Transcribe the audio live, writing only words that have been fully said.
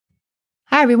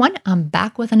Hi everyone, I'm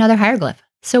back with another hieroglyph.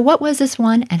 So what was this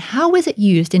one and how was it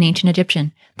used in ancient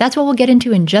Egyptian? That's what we'll get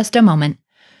into in just a moment.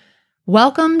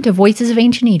 Welcome to Voices of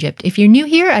Ancient Egypt. If you're new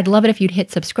here, I'd love it if you'd hit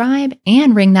subscribe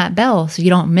and ring that bell so you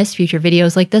don't miss future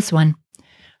videos like this one.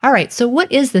 All right, so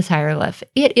what is this hieroglyph?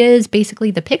 It is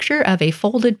basically the picture of a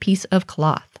folded piece of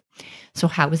cloth. So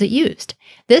how was it used?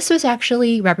 This was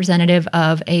actually representative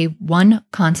of a one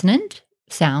consonant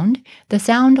sound, the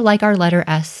sound like our letter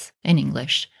S in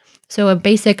English. So a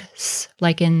basic S,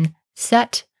 like in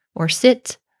set or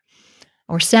sit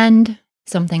or send,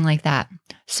 something like that.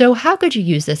 So how could you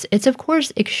use this? It's of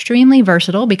course extremely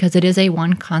versatile because it is a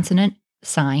one consonant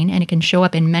sign and it can show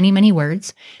up in many, many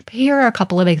words. But here are a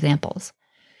couple of examples.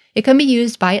 It can be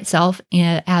used by itself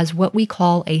as what we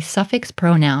call a suffix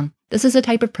pronoun. This is a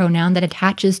type of pronoun that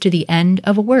attaches to the end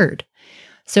of a word.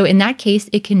 So in that case,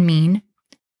 it can mean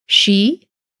she,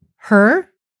 her,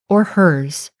 or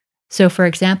hers. So for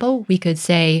example, we could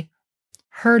say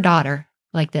her daughter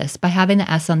like this. By having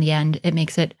the S on the end, it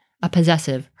makes it a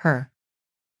possessive, her.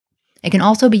 It can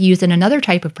also be used in another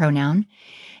type of pronoun,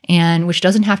 and which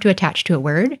doesn't have to attach to a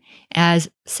word, as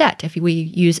set, if we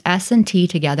use S and T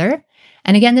together.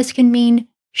 And again, this can mean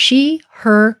she,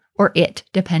 her, or it,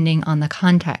 depending on the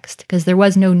context, because there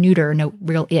was no neuter, no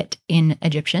real it in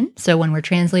Egyptian. So when we're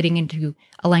translating into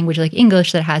a language like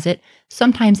English that has it,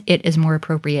 sometimes it is more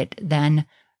appropriate than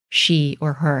she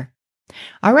or her.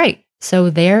 All right, so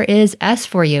there is S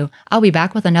for you. I'll be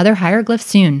back with another hieroglyph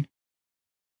soon.